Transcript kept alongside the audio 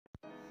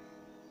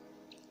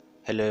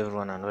Hello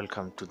everyone and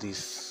welcome to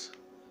this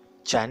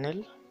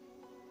channel.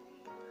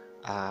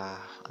 On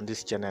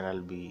this channel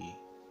I'll be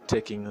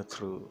taking you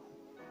through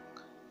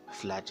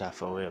Flutter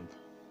for web.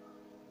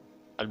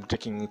 I'll be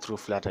taking you through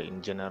Flutter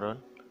in general,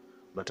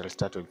 but I'll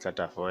start with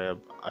Flutter for web,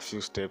 a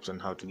few steps on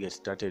how to get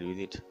started with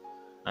it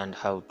and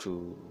how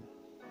to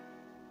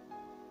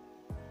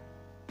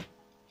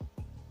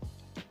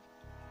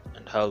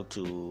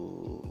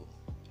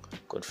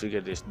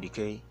configure this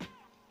SDK,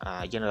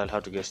 general how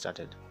to get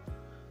started.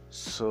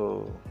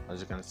 So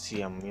as you can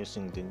see, I'm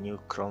using the new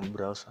Chrome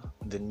browser,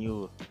 the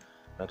new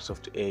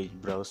Microsoft Edge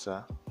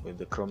browser with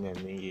the Chromium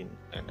engine,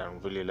 and I'm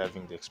really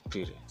loving the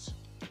experience.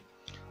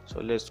 So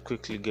let's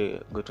quickly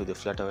go to the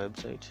Flutter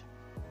website.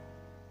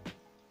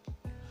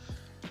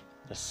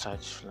 Just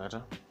search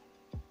Flutter.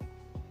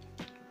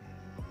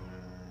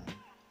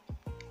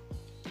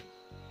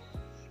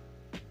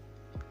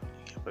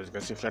 As you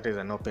can see, Flutter is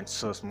an open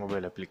source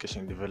mobile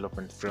application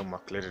development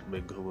framework created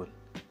by Google.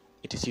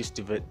 It is used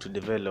to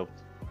develop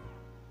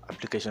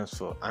applications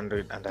for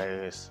Android and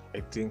iOS. I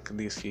think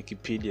this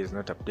Wikipedia is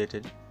not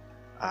updated.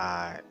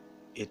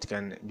 It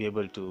can be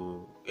able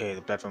to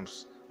the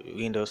platforms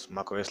Windows,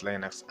 macOS,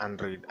 Linux,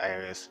 Android,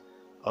 iOS,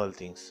 all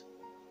things.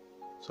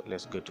 So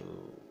let's go to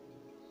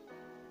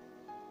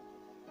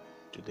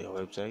the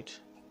website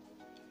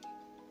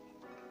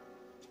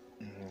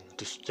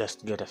to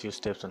just get a few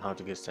steps on how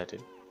to get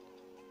started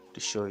to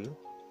show you.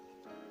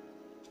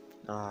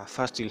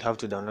 First, you'll have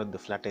to download the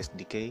Flutter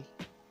SDK.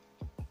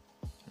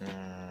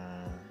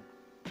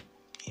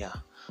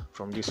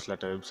 From this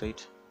Flutter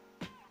website.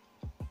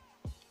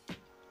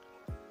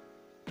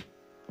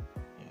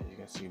 You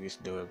can see this is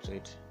the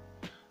website,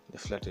 the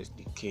Flutter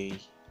SDK.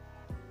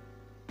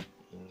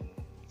 You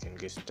can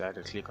get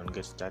started. Click on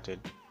get started.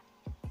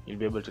 You'll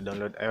be able to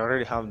download. I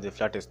already have the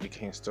Flutter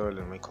SDK installed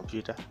on my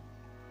computer,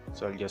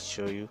 so I'll just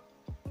show you.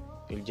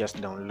 You'll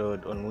just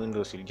download on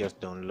Windows. You'll just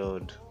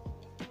download.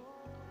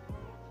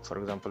 For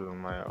example,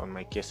 on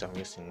my case, I'm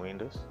using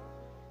Windows.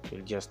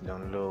 You'll just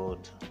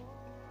download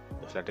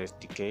the Flutter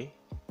SDK,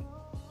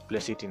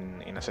 place it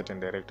in a certain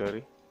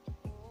directory.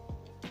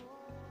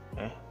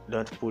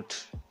 Don't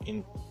put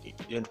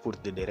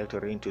the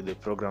directory into the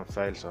program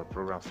files or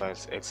program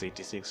files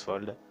x86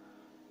 folder.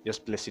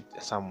 Just place it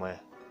somewhere,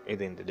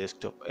 either in the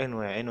desktop,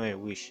 anywhere you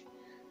wish.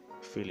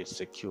 Feel it's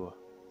secure.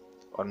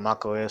 On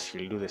Mac OS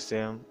you'll do the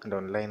same, and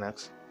on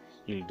Linux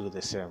you'll do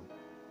the same.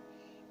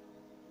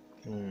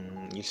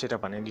 You'll set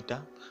up an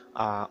editor.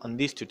 On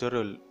this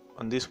tutorial,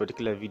 on this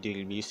particular video,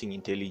 you'll be using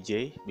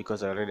IntelliJ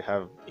because I already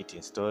have it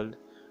installed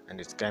and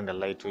it's kind of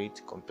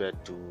lightweight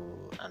compared to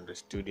Android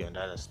Studio and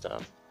other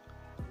stuff.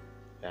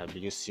 I'll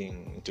be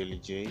using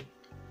IntelliJ.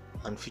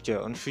 On future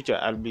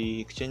I'll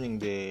be changing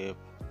the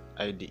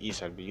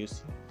IDEs I'll be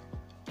using.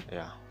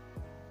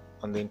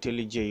 On the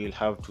IntelliJ you'll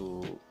have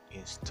to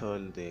install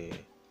the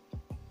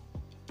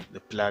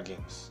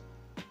plugins.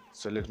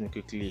 So let me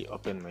quickly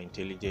open my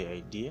IntelliJ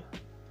IDE.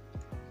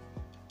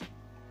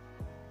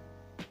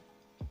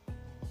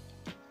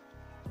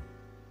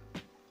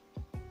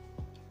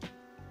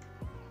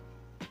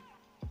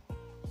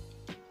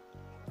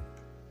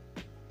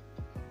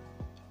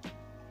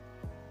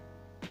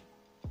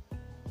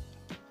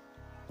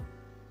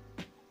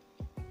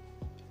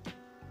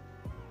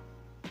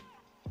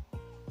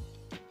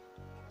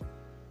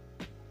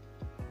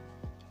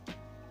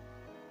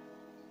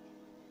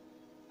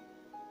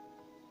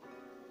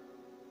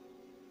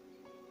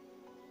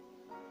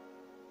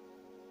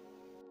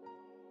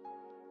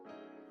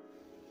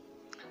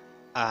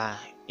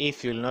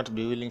 If you'll not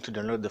be willing to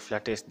download the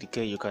Flutter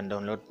SDK, you can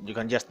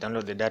just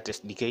download the Dart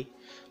SDK.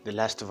 The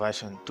last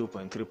version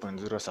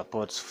 2.3.0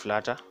 supports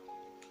Flutter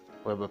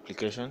web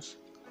applications,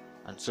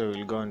 and so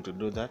we'll go on to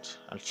do that.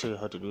 I'll show you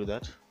how to do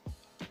that.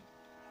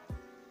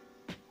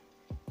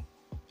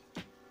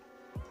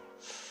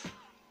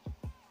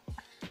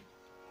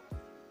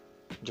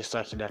 Just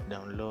search that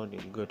download.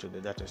 You'll go to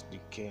the Dart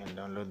SDK and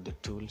download the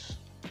tools.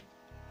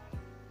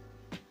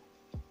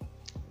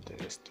 The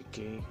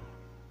SDK.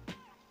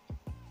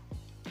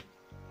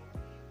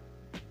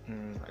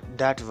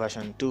 That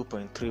version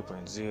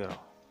 2.3.0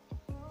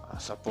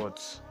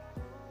 supports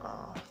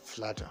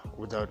Flutter.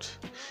 You don't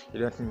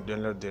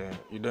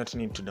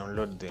need to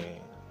download the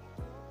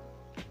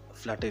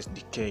Flutter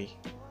SDK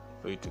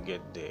for you to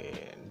get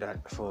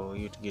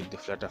the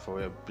Flutter for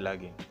web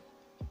plugin.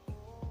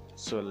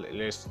 So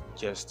let's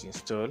just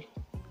install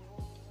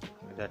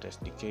that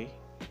SDK,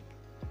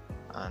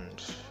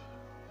 and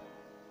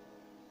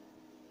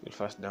we'll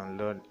first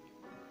download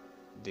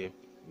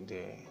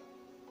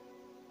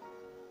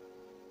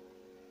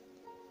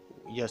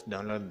just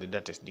download the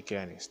Dart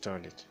SDK and install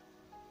it.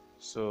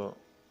 So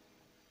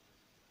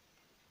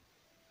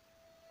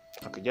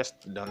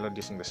just download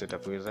this in the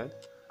setup wizard.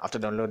 After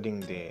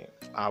downloading the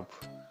app,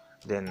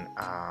 then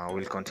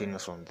we'll continue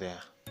from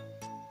there.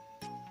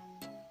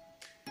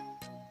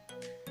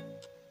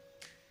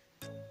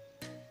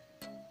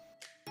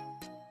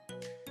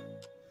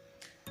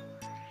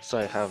 So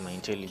I have my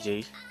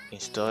IntelliJ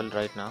installed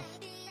right now,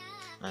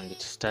 and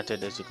it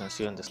started, as you can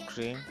see on the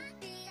screen.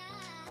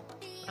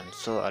 And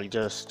so I'll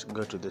just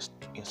go to this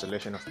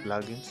installation of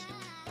plugins.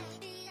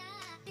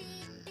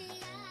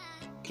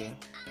 Okay,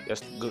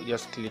 just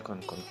click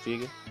on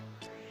configure,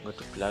 go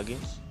to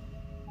plugins.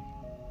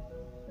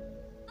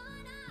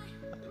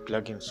 The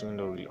plugins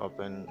window will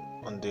open.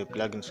 On the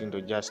plugins window,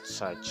 just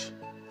search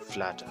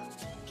Flutter.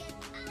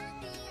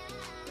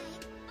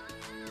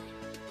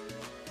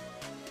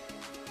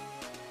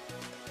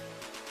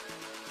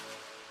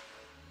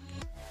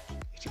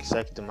 It will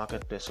search the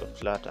marketplace of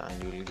Flutter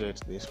and you will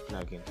get this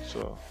plugin.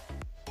 So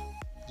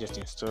just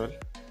install.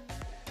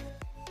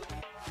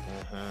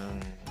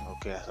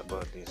 Okay,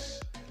 about this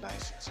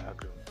license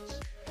agreements.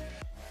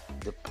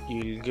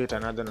 You'll get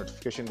another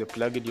notification. The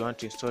plugin you want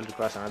to install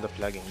requires another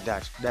plugin.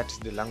 That's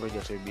the language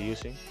that we'll be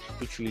using,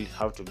 which will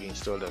have to be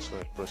installed as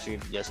well.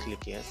 Proceed, just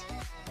click yes.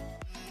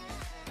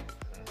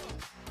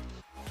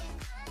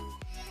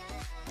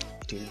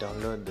 It will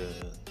download the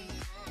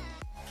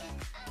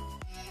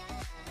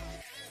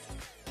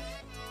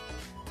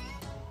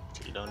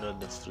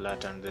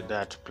Flutter and the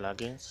Dart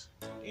plugins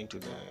into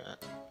the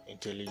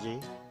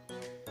IntelliJ,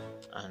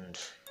 and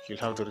you'll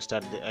have to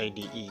restart the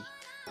IDE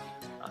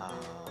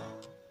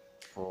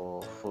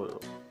for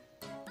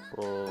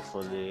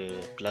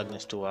the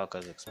plugins to work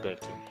as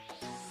expected.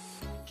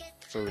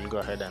 So we'll go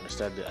ahead and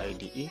restart the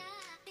IDE,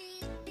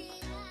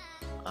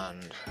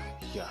 and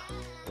yeah,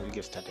 we'll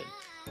get started.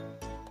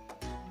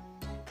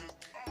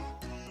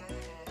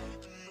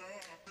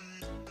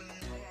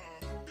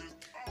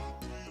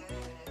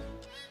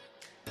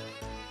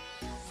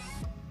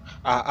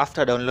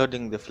 After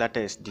downloading the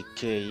Flutter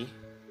SDK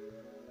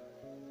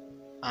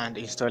and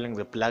installing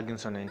the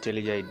plugins on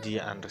IntelliJ IDE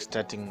and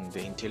restarting the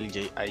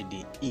IntelliJ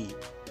IDE,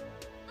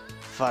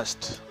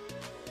 first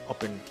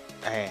open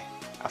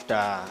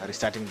after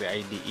restarting the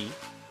IDE,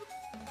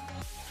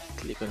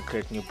 click on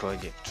create new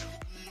project.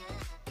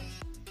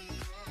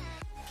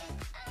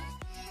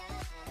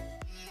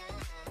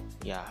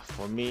 Yeah,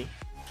 for me,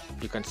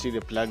 you can see the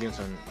plugins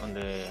on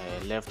the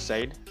left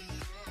side.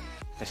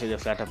 You can see the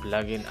Flutter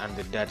plugin and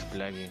the Dart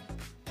plugin.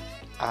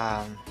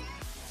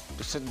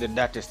 To set the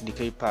Dart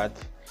SDK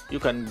path, you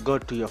can go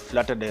to your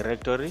Flutter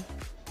directory,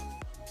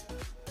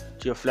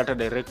 to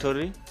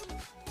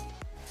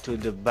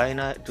the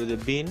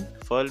bin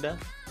folder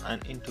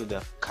and into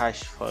the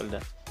cache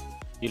folder.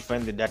 You'll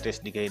find the Dart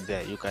SDK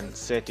there. You can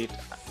set it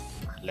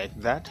like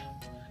that.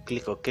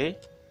 Click OK.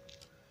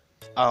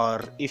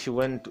 Or if you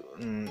want,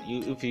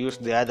 if you use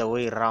the other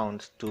way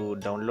around to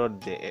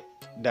download the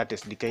Dart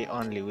SDK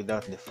only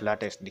without the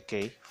Flutter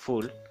SDK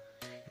full,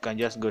 you can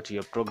just go to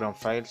your program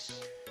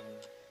files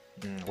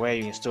where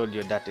you installed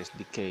your Dart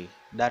SDK.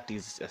 That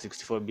is a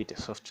 64-bit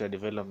software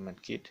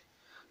development kit,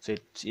 so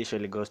it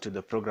usually goes to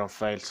the program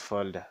files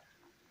folder.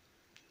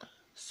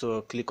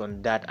 So click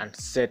on that and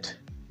set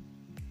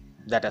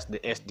that as the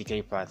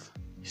SDK path.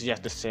 It's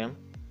just the same.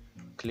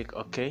 Click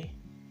OK,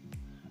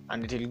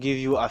 and it will give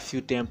you a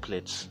few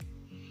templates.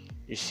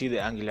 You see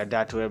the Angular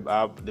Dart web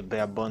app, the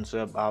bare bones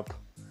web app,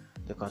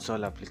 the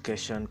console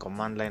application,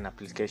 command line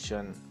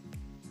application,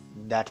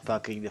 Dart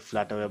package, the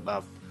Flutter web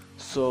app.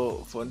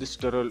 So for this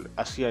tutorial,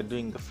 as we are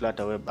doing the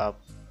Flutter web app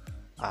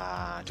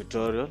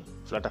tutorial,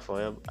 Flutter for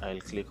web, I'll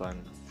click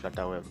on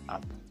Flutter web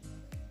app.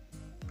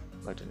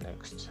 Go to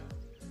next.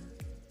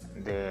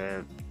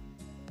 The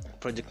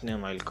project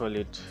name, I'll call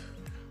it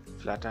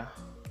Flutter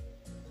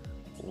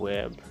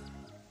web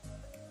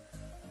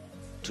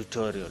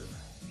tutorial.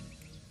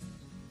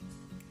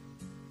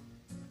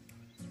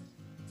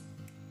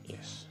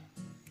 Yes.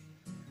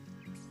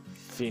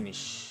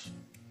 Finish.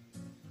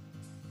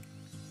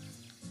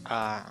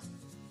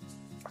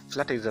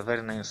 Flutter is a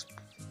very nice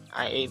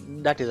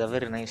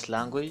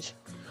language,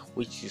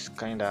 which is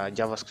kind of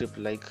JavaScript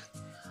like.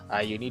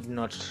 You need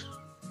not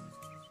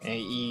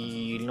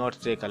you'll not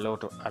take a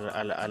lot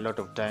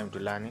of time to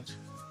learn it.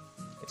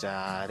 It's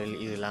a really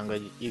easy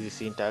language, easy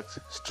syntax,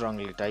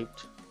 strongly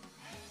typed,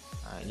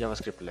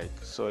 JavaScript like.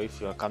 So if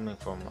you are coming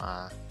from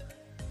a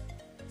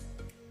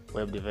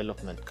web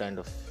development kind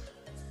of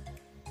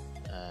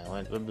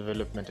web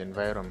development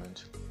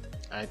environment,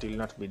 it will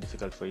not be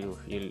difficult for you.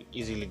 You'll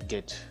easily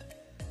get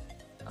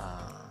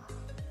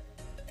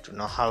to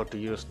know how to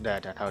use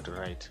that and how to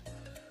write.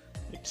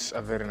 It's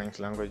a very nice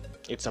language.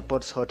 It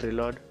supports hot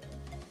reload,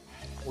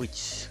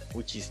 which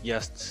is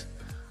just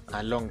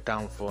a long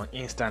term for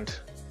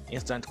instant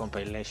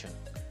compilation.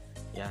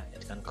 Yeah,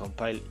 it can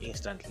compile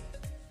instantly.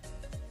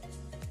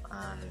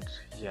 And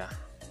yeah,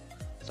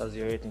 so as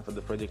you're waiting for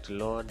the project to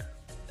load,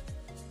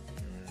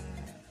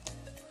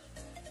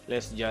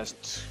 let's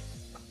just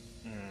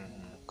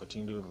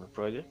continue with the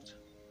project.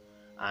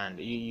 And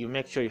you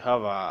make sure you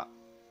have a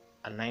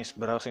nice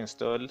browser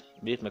installed,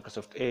 be it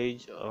Microsoft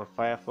Edge or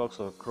Firefox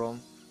or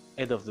Chrome,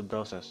 either of the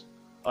browsers.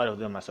 All of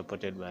them are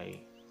supported by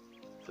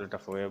Flutter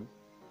for web.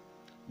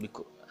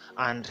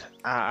 And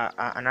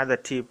another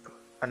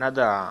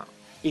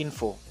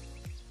info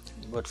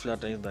about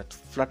Flutter is that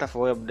Flutter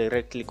for web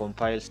directly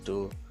compiles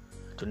to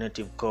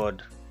native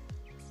code.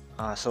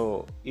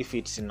 So if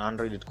it's in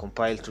Android, it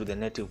compiles to the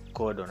native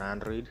code on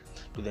Android,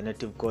 to the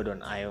native code on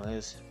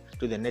iOS,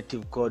 to the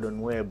native code on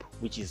web,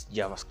 which is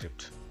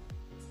JavaScript.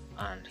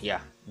 And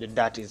yeah, the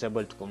Dart is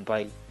able to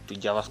compile to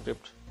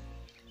JavaScript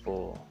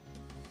for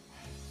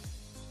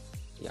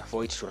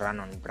it to run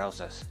on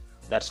browsers.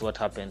 That's what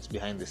happens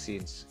behind the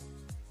scenes,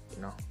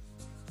 you know.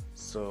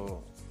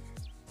 So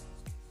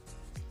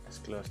let's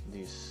close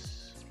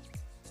this.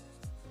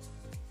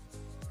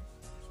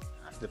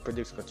 As the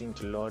projects continue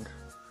to load,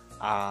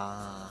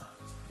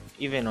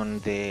 even on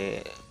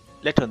the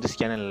later on this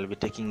channel, I'll be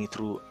taking you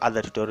through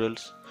other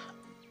tutorials.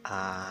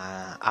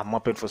 I'm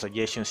open for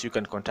suggestions. You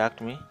can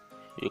contact me,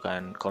 you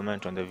can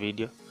comment on the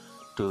video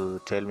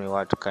to tell me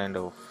what kind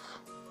of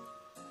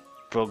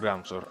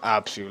programs or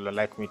apps you would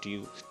like me to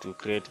use to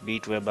create, be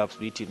it web apps,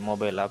 be it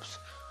mobile apps,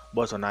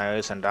 both on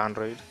iOS and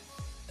Android.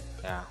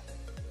 Yeah,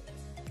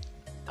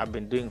 I've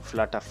been doing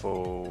Flutter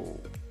for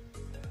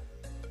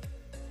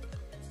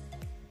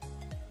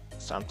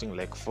something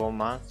like 4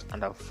 months,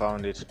 and I've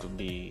found it to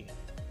be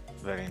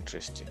very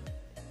interesting.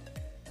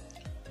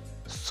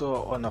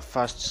 So on a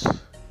first,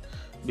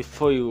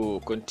 before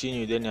you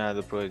continue with any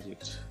other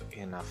project,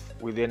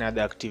 with any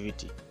other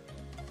activity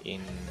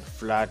in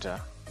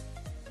Flutter,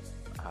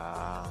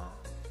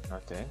 no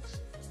thanks.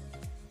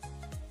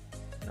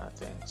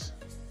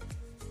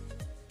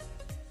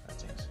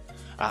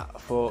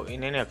 For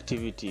in any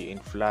activity in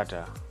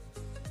Flutter,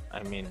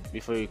 I mean,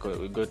 before we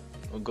go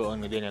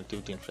on with any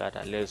activity in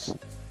Flutter, let's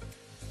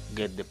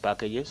get the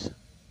packages.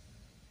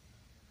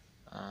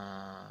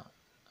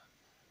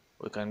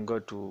 We can go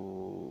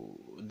to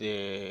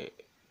the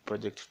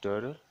project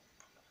tutorial,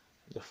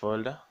 the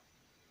folder.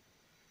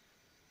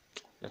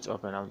 Let's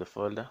open up the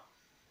folder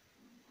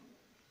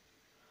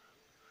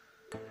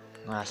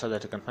so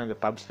that you can find the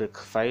pubspec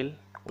file,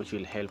 which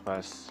will help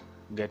us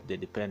get the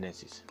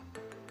dependencies.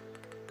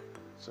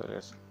 So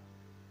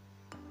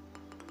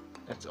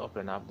let's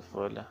open up the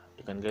folder.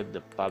 You can get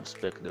the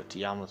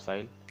pubspec.yaml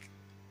file.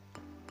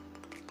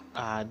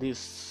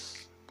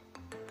 This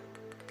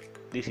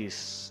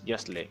is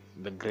just like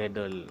the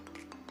Gradle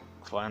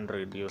for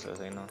Android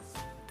users, I know.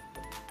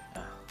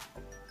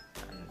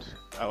 And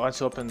once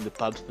you open the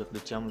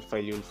pubspec.yaml file,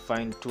 you'll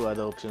find two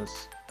other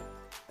options.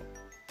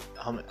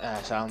 4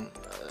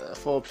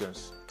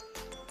 options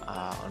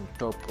on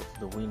top of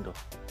the window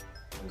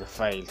in the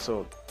file.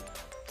 So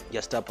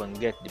just tap on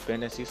get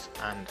dependencies,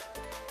 and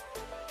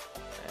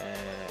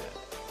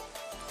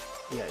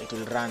it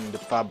will run the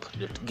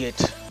pub.get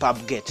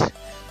to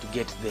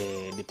get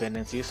the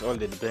dependencies, all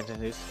the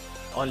dependencies.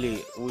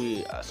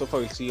 So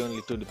far we see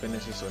only 2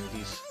 dependencies on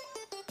this,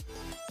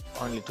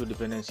 only 2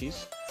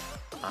 dependencies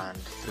and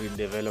 3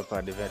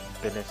 developer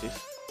dependencies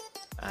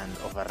and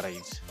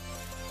overrides.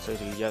 So it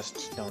will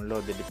just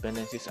download the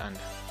dependencies, and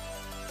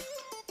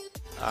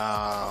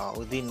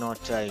within no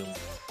time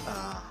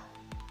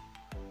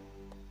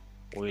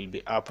will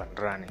be up and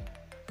running.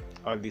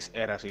 All these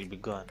errors will be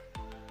gone.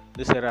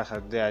 These errors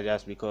are there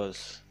just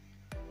because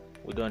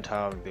we don't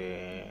have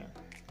the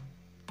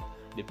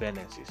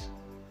dependencies.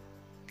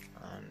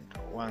 And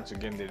once the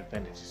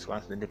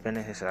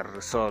dependencies are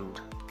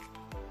resolved,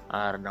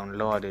 are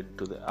downloaded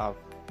to the app,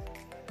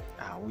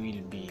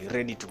 we'll be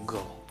ready to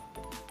go.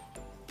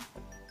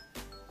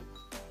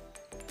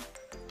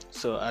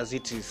 So as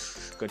it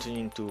is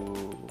continuing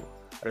to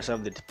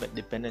resolve the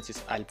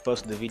dependencies, I'll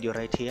pause the video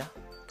right here,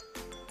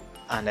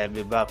 and I'll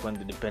be back when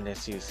the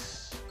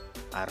dependencies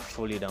are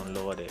fully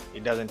downloaded.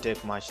 It doesn't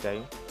take much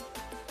time,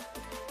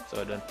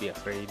 so don't be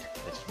afraid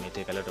that it may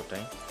take a lot of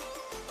time.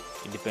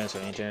 It depends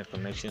on internet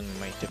connection.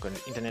 My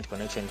internet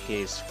connection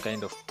here is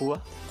kind of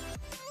poor,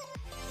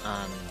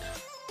 and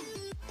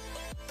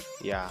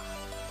yeah,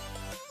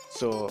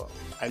 so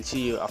I'll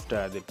see you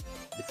after the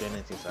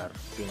dependencies are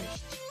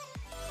finished.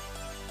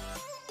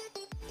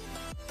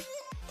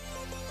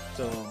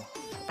 So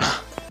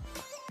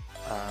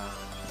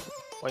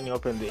when you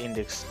open the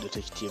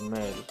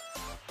index.html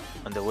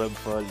on the web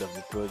folder of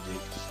the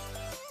project,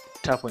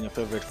 tap on your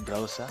favorite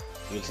browser.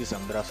 You'll see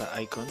some browser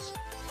icons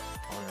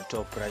on the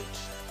top right.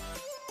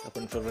 Tap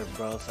on favorite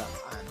browser,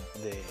 and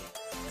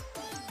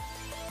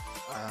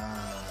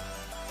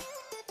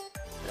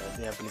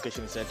the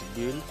application is set to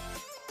build.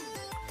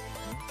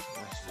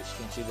 As you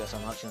can see, there are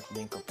some actions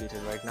being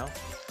completed right now.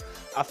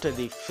 After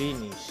they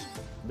finish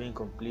being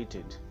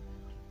completed,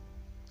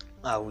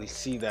 we'll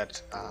see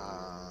that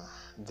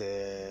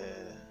the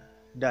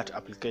Flutter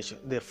application,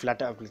 the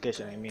Flutter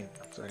application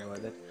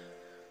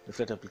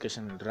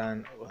will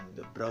run on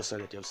the browser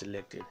that you have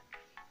selected,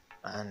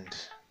 and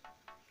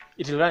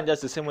it will run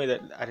just the same way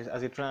that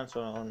as it runs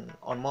on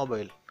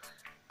mobile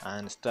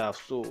and stuff.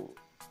 So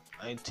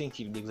I think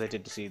you'll be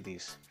excited to see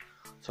this.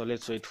 So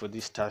let's wait for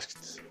these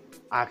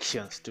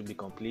actions to be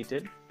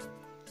completed.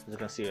 As you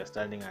can see, we are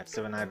starting at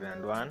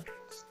 701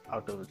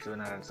 out of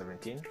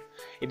 717.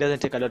 It doesn't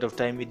take a lot of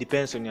time. It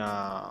depends on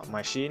your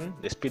machine,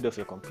 the speed of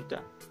your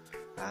computer.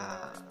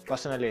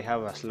 Personally, I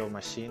have a slow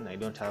machine. I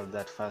don't have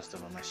that fast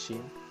of a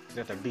machine. It's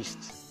not a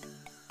beast,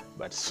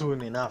 but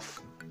soon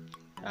enough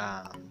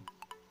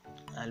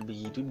I'll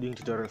be doing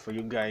tutorial for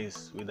you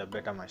guys with a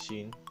better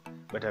machine,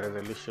 better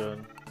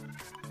resolution.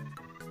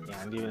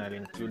 Yeah, and even I'll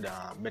include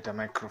a better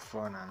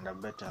microphone and a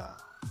better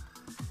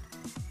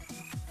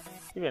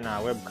even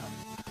a webcam.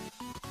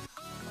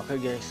 Okay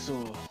guys,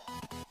 so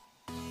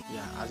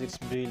yeah, as it's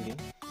building,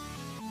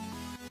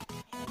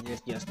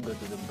 just go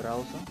to the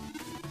browser.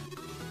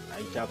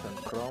 I tap on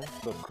Chrome,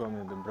 so Chrome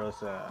is the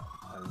browser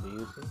I'll be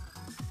using.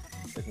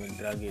 Let me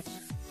drag it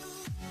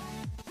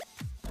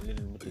a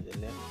little bit to the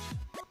left.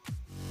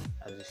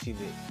 As you see,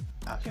 the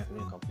actions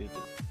being completed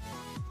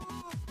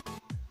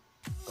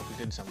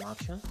some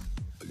actions.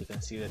 You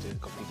can see that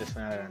it completed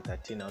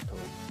 713 out of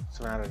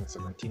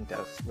 717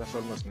 tasks. That's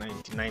almost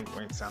 99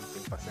 point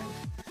something percent.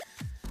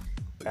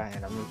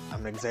 And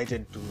I'm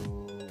excited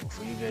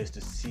for you guys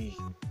to see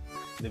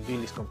the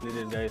build is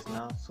completed, guys,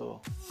 now.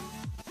 So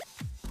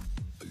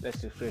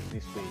let's refresh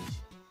this page.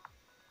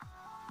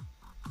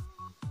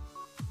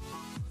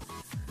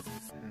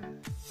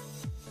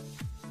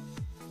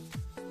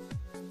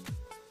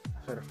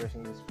 After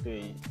refreshing this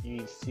page,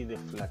 you will see the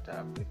Flutter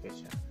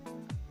application.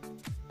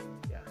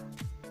 Yeah,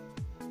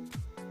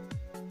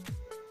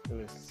 you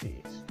will see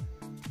it.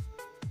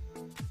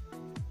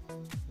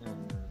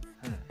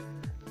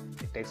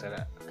 It takes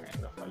a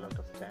kind of a lot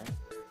of time,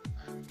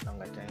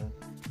 longer time.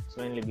 It's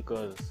mainly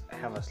because I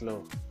have a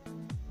slow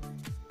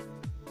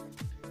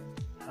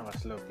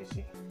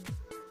PC.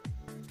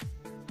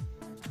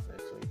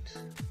 Let's wait.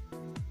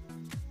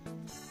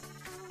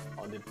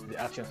 Oh, the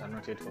actions are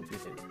not yet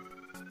completed.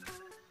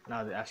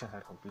 Now the actions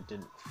are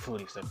completed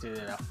fully,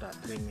 succeeded after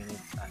 3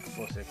 minutes and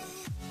 4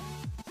 seconds.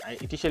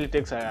 It usually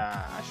takes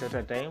a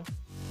shorter time,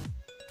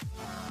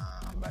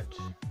 but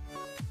yeah,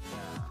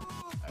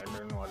 I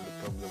don't know what the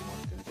problem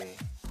was today.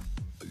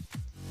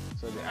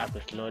 So the app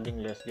is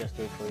loading. Let's just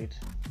wait for it.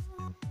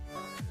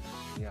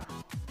 Yeah,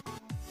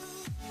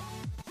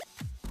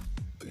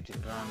 it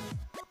will run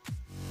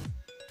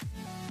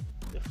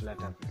the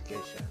Flutter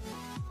application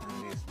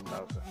on this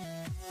browser.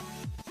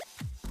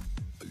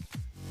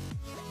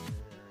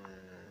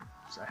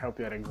 So I hope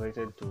you are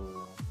excited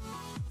to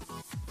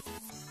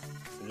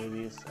do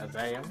this as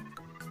I am.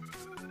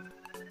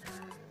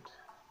 And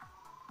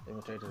let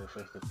me try to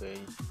refresh the page.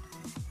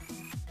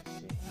 Let's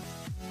see.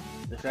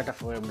 The Flutter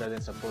for Web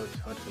doesn't support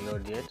hot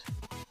reload yet,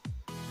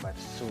 but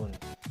soon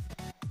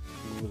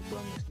we will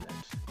promise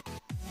that,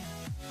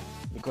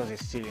 because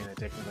it's still in the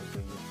technical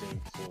preview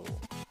stage, so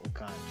we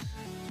can't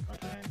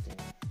do anything,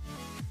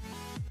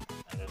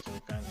 and also we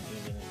can't do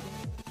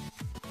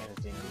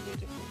anything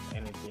beautiful,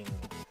 anything.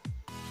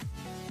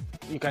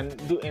 You can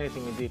do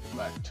anything with it,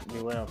 but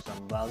beware of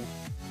some bugs.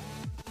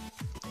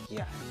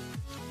 Yeah,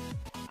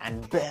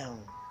 and bam,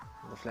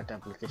 the Flutter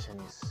application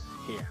is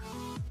here.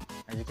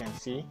 As you can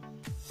see,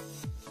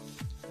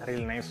 a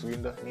really nice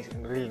window,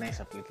 really nice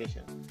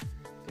application.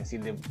 You can see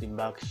the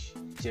debug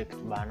checked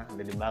banner,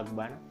 the debug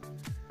banner,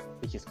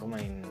 which is common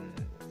in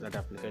Flutter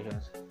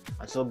applications.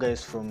 And so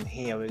guys, from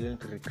here we're going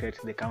to recreate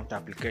the counter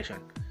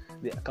application.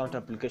 The counter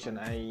application,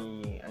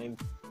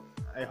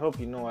 I hope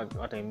you know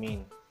what I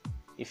mean.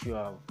 If you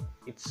are,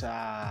 it's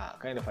a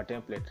kind of a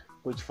template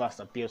which first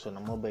appears on a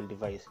mobile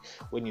device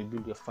when you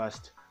build your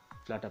first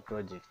Flutter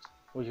project,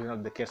 which is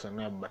not the case on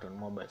web but on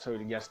mobile. So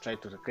we just try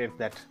to recreate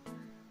that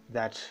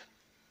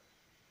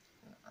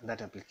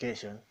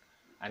application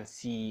and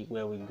see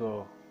where we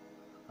go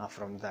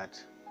from that.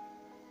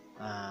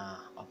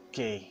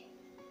 Okay,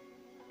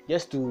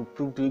 just to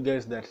prove to you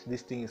guys that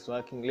this thing is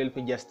working, let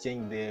me just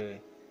change the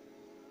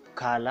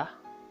color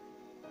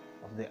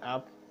of the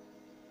app.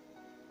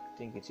 I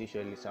think it's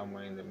usually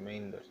somewhere in the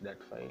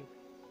main.dat file.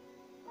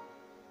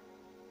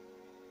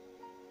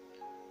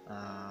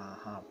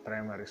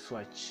 Primary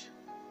swatch.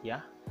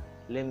 Yeah,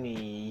 let me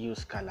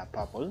use color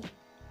purple.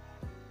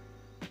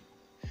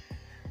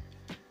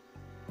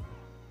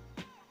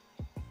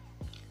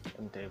 Let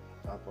me type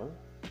purple.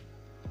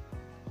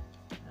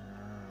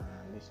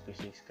 This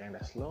PC is kind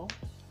of slow,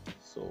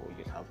 so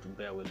you have to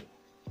bear with me.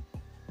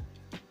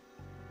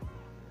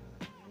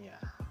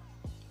 Yeah,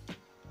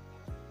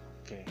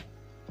 okay.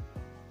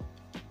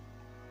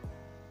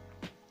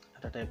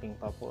 After typing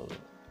purple,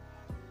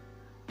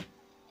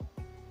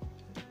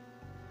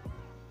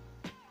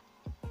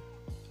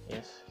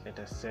 yes, let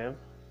us save,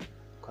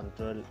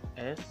 Ctrl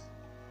S,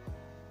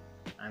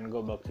 and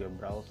go back to your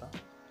browser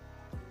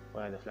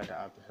where the Flutter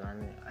app is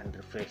running and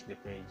refresh the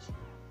page.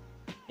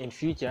 In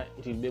future,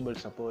 it will be able to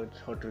support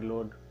hot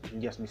reload. It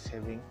will just be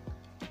saving,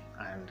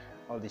 and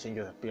all the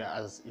changes appear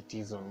as it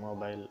is on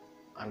mobile,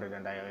 Android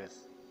and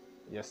iOS.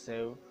 Just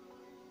save,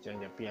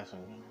 change appears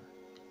on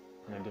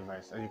your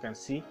device. As you can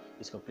see,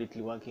 it's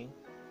completely working,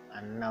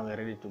 and now we're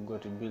ready to go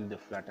to build the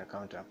Flutter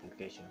counter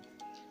application.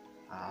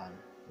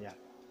 Yeah.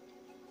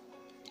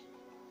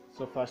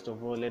 So first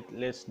of all,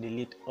 let's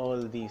delete all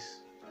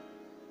this.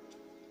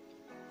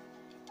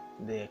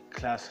 The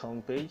class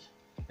homepage.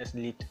 Let's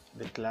delete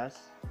the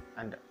class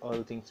and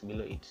all things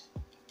below it,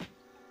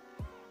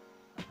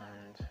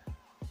 and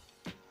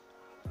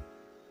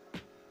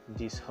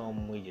this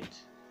home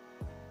widget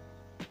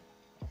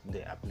of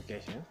the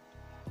application,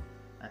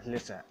 and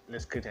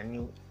let's create a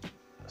new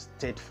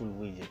stateful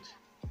widget.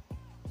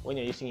 when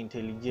you're using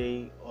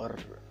IntelliJ or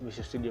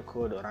Visual Studio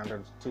Code or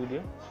Android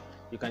Studio,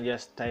 you can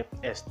just type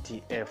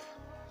STF.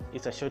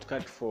 It's a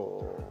shortcut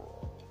for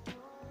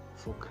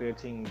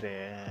creating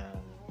the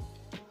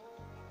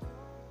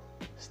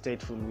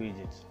stateful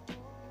widget.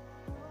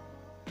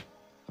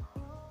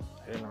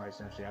 I don't know why it's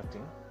not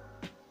reacting.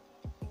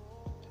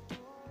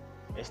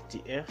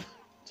 STF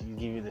will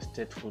give you the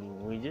stateful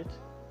widget.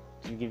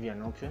 It will give you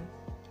an option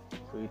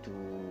for you to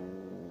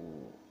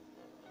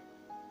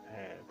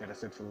get a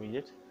stateful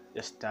widget.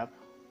 Just tap.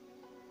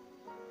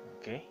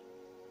 Okay.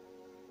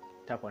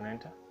 Tap on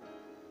enter.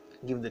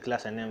 Give the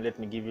class a name. Let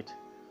me give it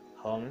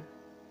home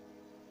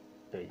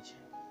page.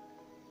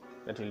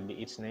 That will be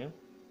its name.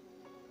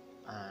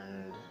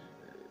 And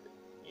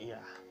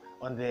yeah,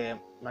 on the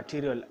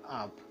material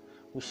app,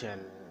 we shall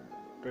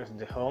press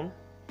the home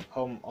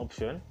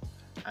option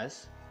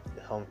as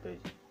the home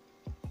page.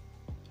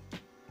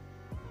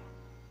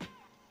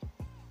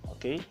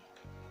 Okay,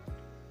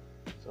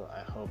 so I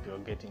hope you're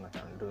getting what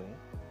I'm doing.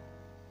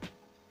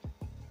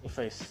 If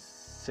I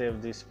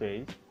save this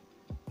page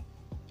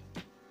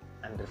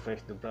and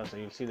refresh the browser,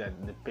 you'll see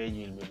that the page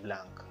will be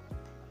blank.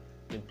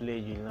 The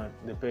page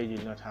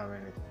will not have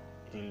anything.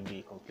 It will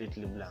be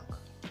completely blank.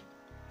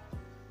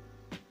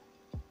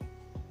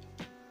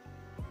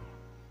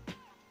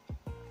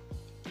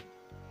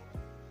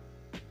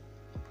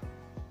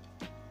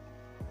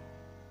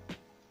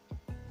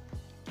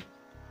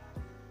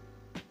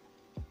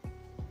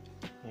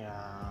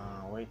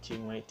 Yeah,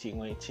 waiting.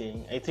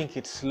 I think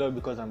it's slow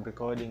because I'm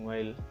recording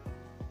while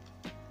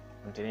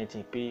on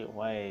 1080p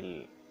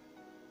while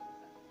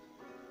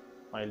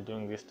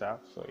doing this stuff,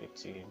 so it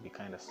will be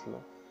kind of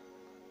slow.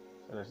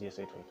 So let's just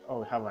wait. Oh,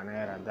 we have an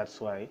error, that's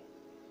why it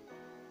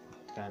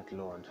can't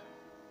load.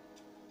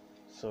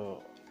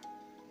 So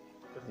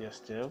let's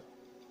just save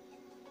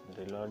and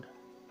reload.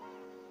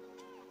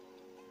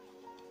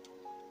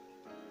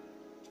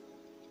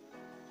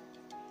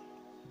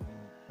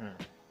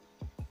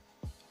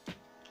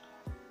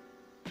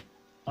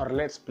 Or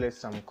let's place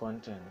some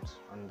content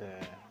on the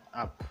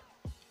app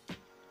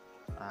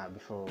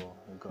before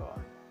we go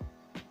on.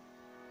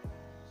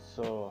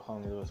 So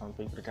home is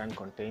something return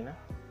container.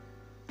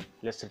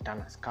 Let's return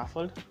a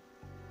scaffold.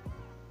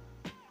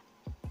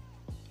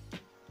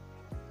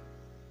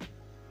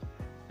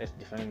 Let's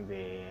define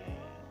the.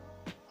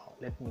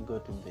 Let me go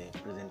to the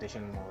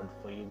presentation mode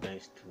for you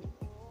guys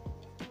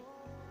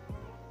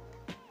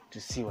to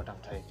see what I'm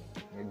typing.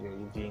 Maybe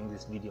you're viewing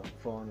this video on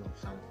phone or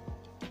something.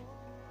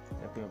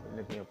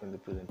 Let me open the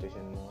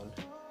presentation mode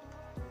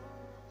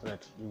so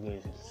that you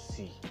guys will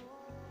see.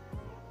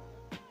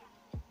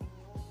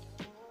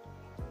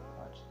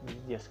 What? Did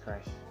it just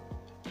crash?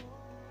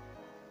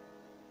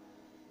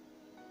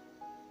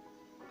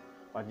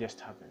 What just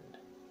happened?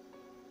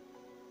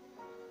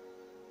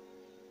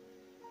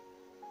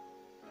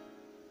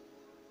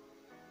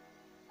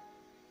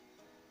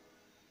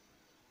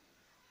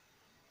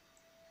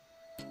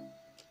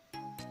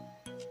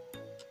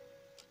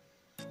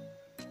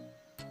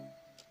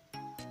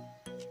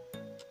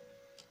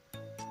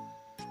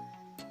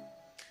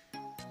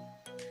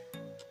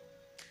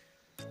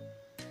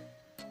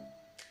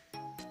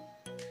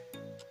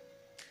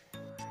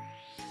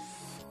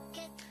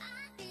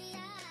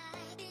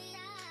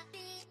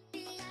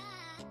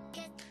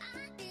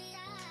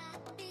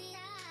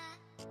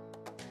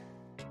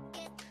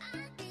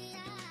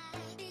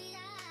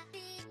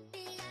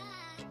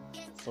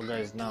 So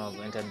guys, now I've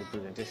entered the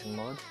presentation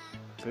mode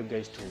for you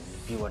guys to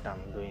view what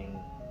I'm doing.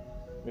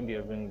 Maybe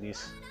you're doing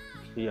this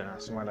video on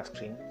a smaller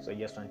screen, so I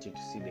just want you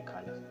to see the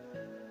colors.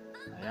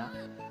 Yeah,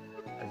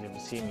 as you've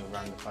seen, you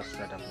run the first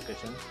Flutter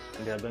application,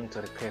 and they are going to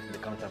recreate the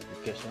counter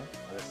application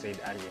as I said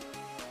earlier.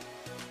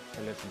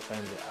 So let's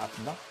define the app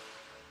bar,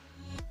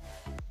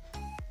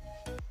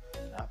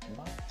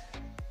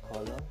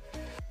 column,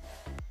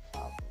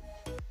 app.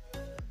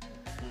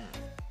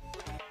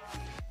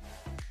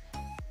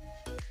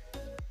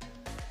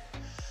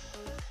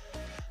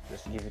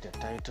 Let's give it a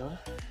title.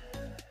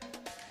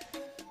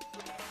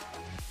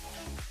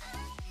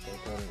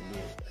 Title will be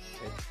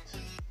text.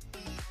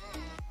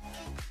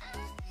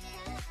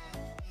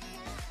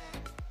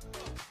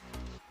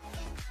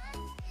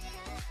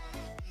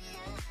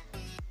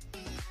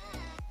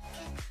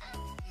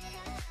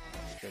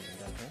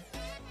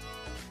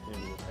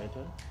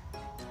 Title.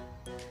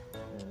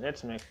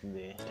 Let's make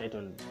the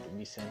title to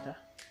be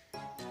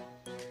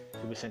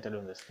centered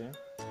on the screen.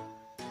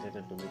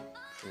 Title to be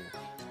true.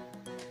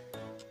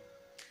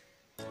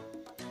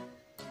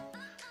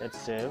 Let's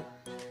save.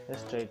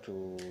 Let's try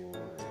to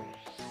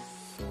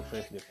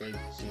refresh the page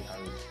to see how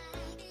it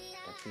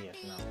appears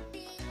now.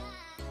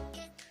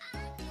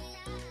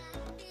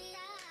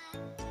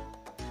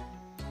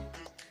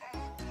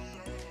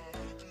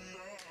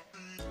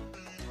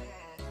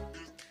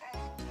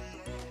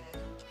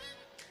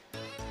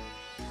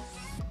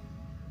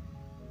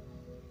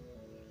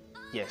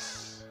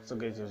 Yes, so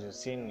guys, as you've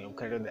seen, you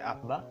created the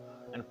app bar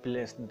and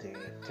placed the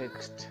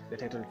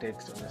title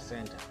text on the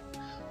center.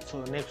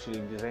 So next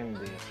we'll design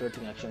the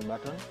floating action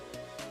button.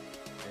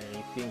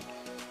 I think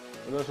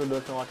For those who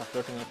don't know what a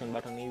floating action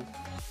button is,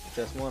 it's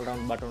a small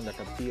round button that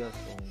appears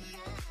on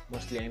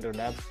mostly Android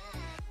apps,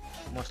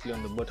 mostly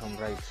on the bottom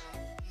right.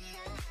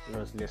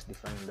 Let's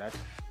define that.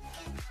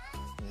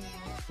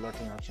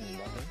 Floating action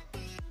button.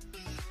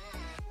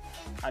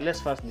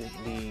 Let's first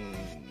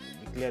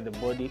declare the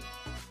body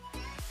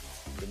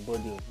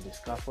of the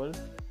scaffold.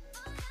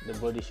 The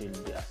body should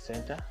be a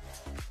center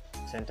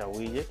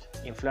widget.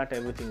 In Flutter,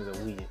 everything is a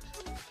widget,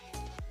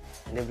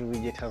 and every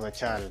widget has a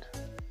child.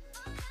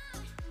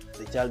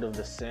 The child of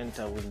the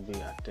center will be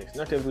a text.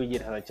 Not every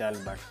widget has a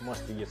child, but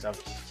most widgets have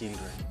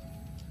children.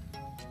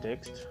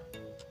 Text.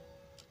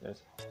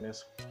 Let's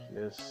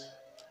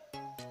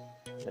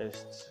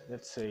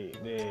say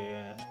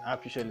the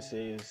app usually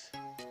says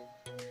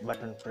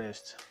button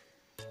pressed.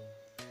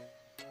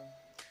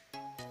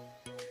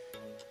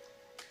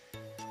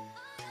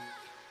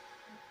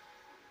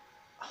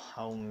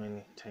 How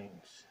many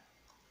times?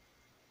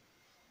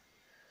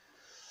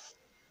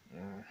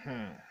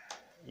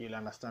 You'll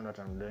understand what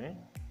I'm doing.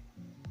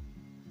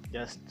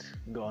 Just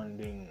go on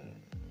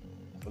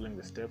following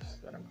the steps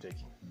that I'm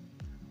taking.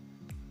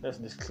 Let's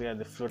declare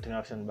the floating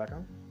action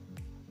button.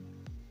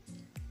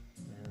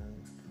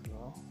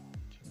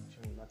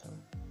 Floating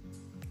button.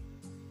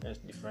 Let's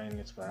define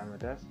its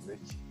parameters.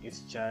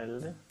 Its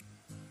child is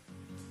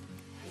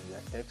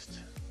a text.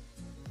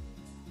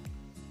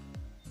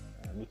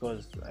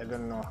 Because I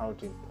don't know how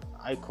to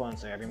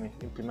icons are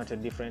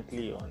implemented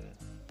differently on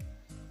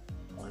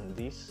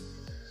this,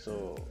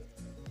 so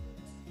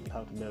you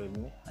have to bear with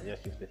me. I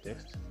just use the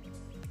text.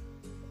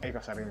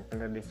 Icons are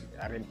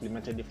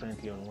implemented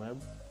differently on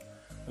web.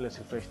 Let's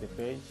refresh the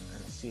page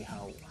and see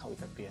how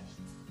it appears.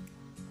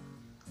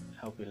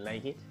 I hope you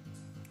like it.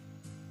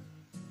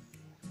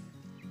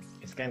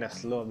 It's kind of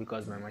slow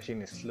because my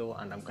machine is slow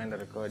and I'm kind of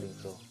recording,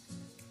 so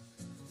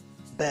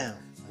bam,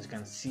 as you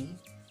can see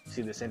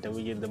the center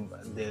widget,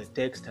 the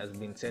text has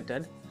been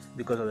centered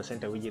because of the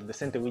center widget. The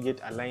center widget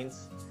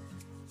aligns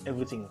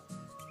everything,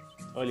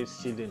 all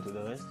its children to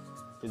the west,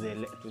 to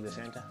the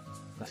center.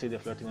 You can see the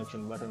floating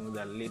action button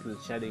with a little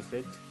shadow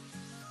effect.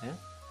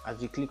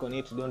 As you click on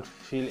it, you don't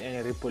feel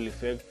any ripple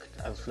effect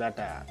as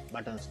Flutter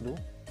buttons do,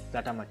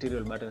 Flutter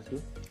material buttons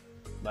do.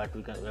 But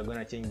we're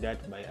gonna change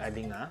that by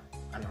adding an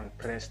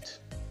unpressed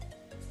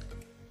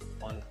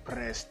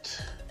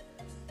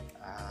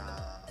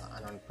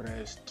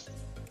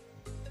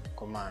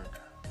command.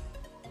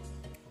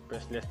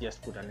 Let's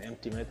just put an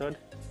empty method,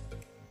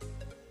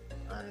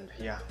 and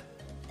here,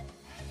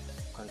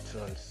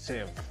 Control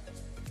save.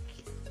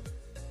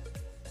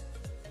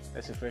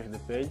 Let's refresh the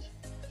page.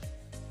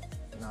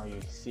 Now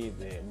you'll see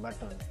the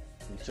button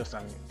will show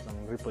some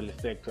ripple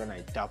effect when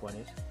I tap on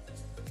it,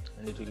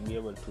 and it will be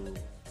able to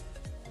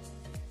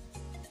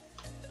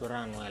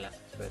run while as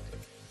expected.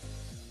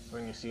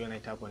 When you see when I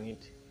tap on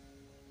it,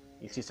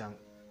 you see some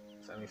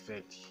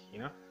effect,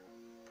 Yeah?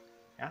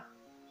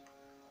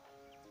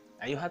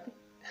 Are you happy?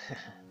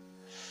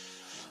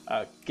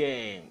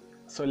 Okay,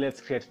 so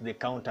let's create the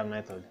counter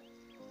method.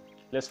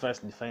 Let's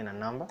first define a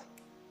number.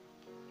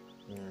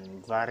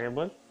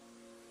 Variable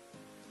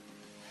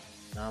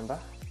number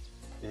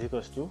is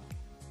equals to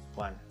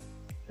 1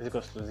 is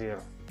equals to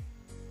 0.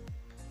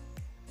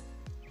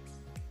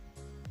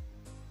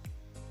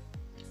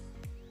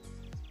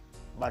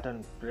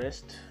 Button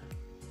pressed.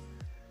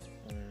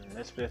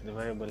 Let's press the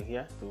variable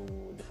here to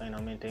define how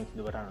many times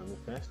the button will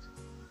be pressed.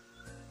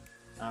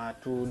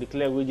 To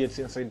declare widgets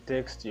inside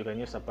text, you can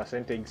use a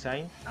percentage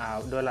sign,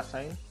 dollar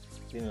sign,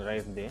 then you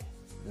write the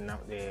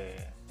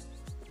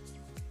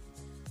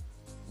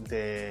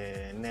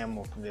name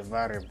of the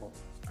variable,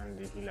 and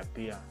it will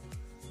appear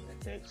in the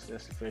text.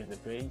 Let's refresh the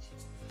page,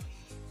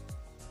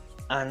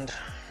 and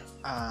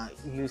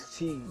you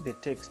see the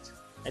text.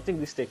 I think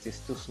this text is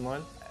too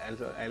small.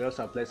 I'll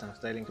also apply some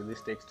styling to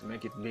this text to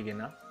make it big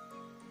enough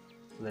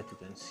so that you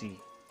can see.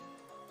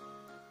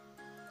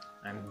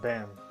 And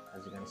bam,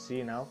 as you can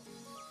see now,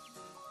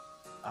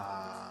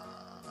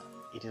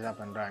 it is up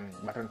and running.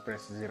 Button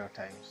press 0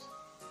 times.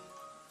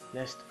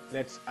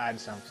 Let's add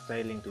some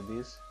styling to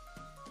this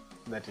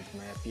so that it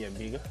may appear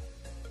bigger.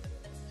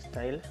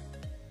 Style.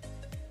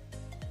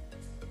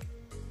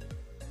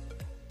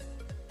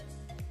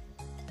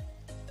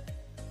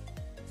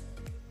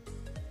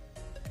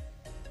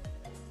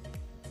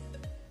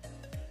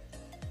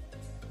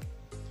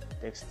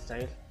 Text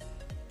style.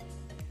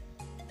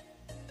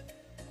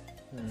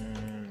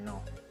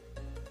 No.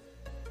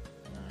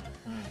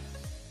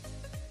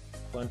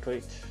 Font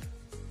weight,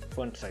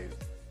 font size.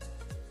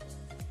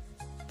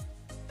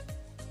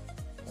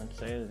 Font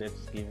size,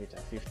 let's give it a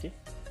 50.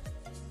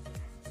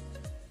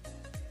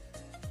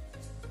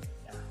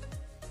 Yeah.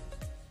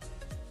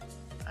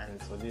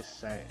 And for this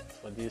side,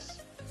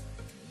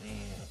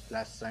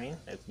 plus sign,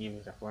 let's give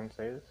it a font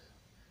size.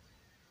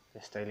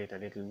 Let's style it a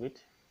little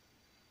bit.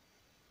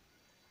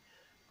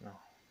 No.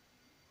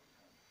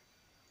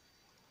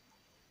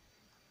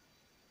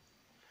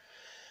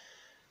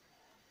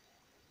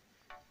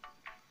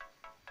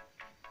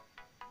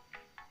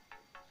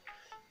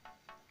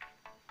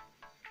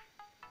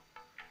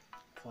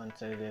 Font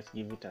size, let's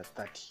give it a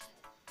 30.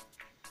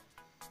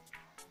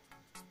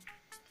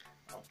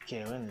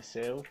 Okay, when you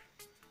save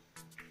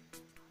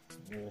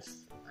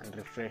this and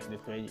refresh the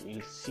page,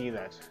 you'll see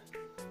that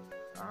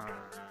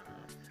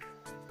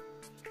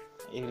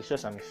it will show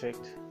some effect.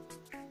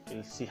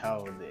 You'll see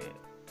how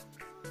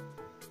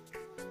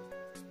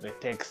the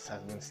text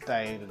has been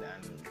styled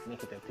and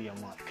make it appear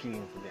more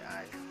appealing to the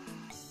eye.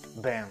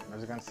 Bam!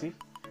 As you can see,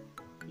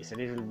 it's a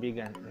little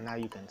bigger and now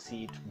you can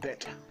see it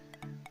better.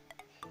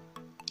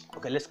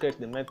 Okay, let's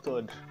create the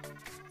method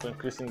for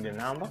increasing the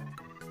number.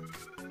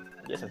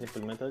 Just a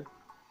simple method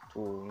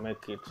to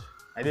make it.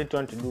 I didn't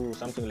want to do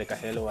something like a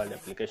hello world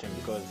application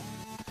because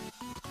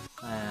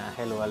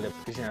hello world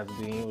application has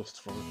been used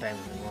from time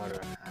immemorial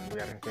and we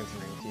are in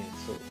 2019,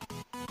 so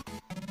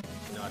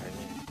you know what I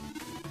mean.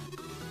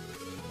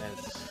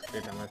 Let's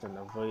create a method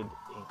avoid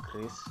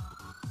increase.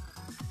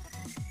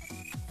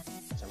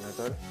 It's a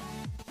method.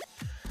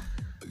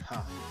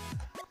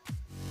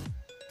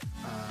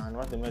 And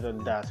what the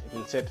method does, it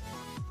will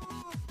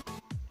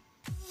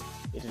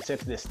set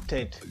the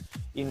state.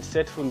 In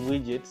stateful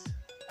widgets,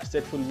 a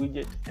stateful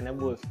widget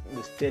enables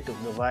the state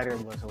of the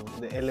variables of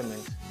the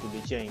elements to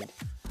be changed.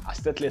 A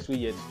stateless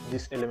widget,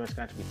 these elements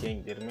can't be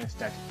changed, they remain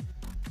static.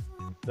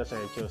 That's why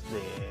I chose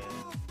the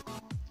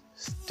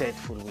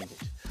stateful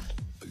widget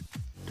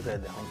to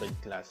get the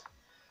homepage class.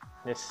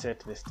 Let's set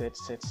the state.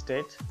 Set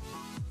state.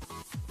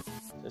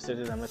 The state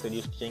is a method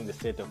used to change the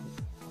state of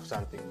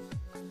something.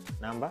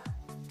 Number,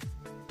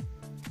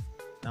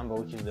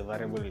 which is the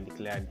variable we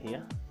declared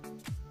here,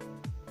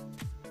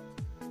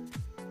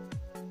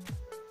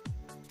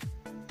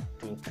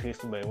 to increase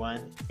by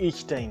 1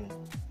 each time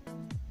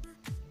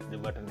the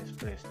button is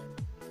pressed.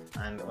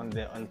 And on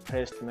the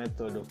onPressed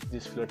method of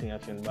this floating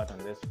action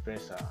button, let's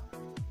press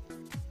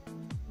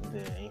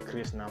the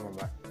increase number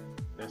button.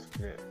 Let's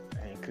create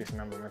an increase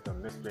number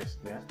method. Let's press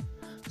there.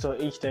 So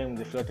each time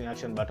the floating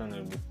action button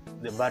will be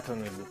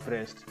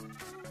pressed,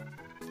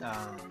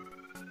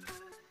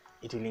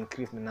 it will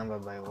increase the number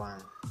by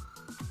 1.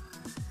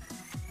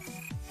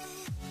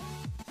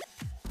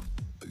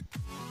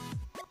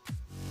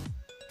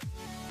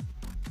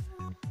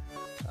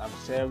 I've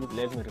saved.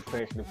 Let me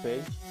refresh the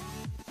page.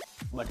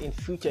 But in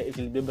future it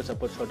will be able to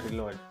support short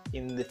reload.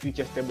 In the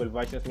future stable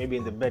versions, maybe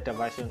in the beta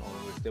version or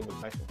the stable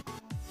version,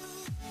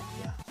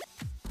 yeah,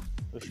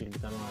 which will be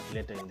coming out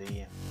later in the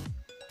year.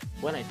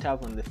 When I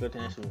tap on the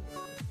floating action,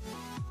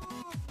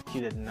 see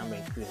that the number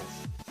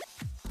increases.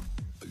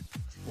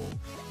 4, 5,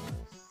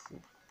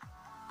 6.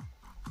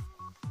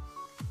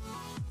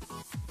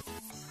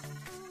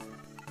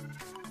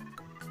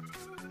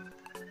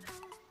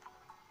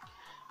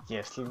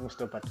 Yes, let me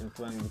stop at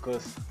 21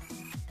 because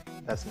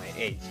that's my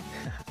age.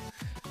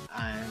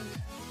 And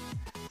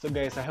so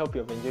guys, I hope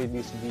you have enjoyed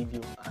this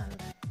video,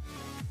 and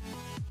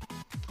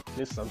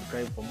please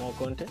subscribe for more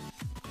content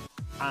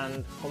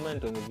and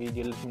comment on the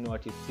video. Let me know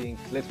what you think.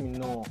 Let me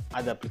know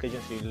other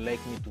applications you'd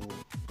like me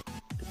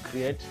to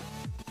create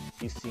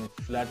using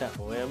Flutter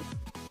for web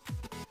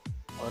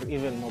or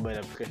even mobile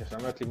applications.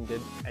 I'm not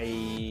limited.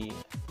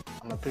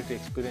 I'm a pretty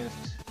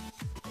experienced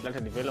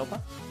Flutter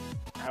developer.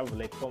 I have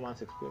like 4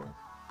 months experience,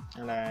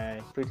 and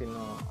I pretty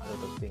know a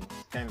lot of things,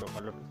 kind of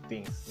a lot of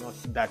things, not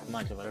that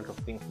much of a lot of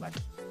things, but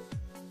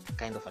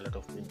kind of a lot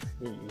of things,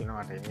 you know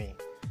what I mean.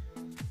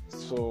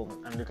 So,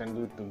 and we can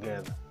do it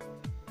together.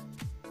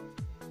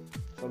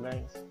 So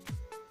guys,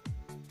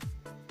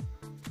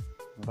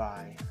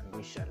 bye, and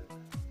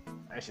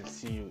I shall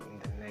see you in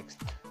the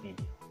next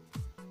video.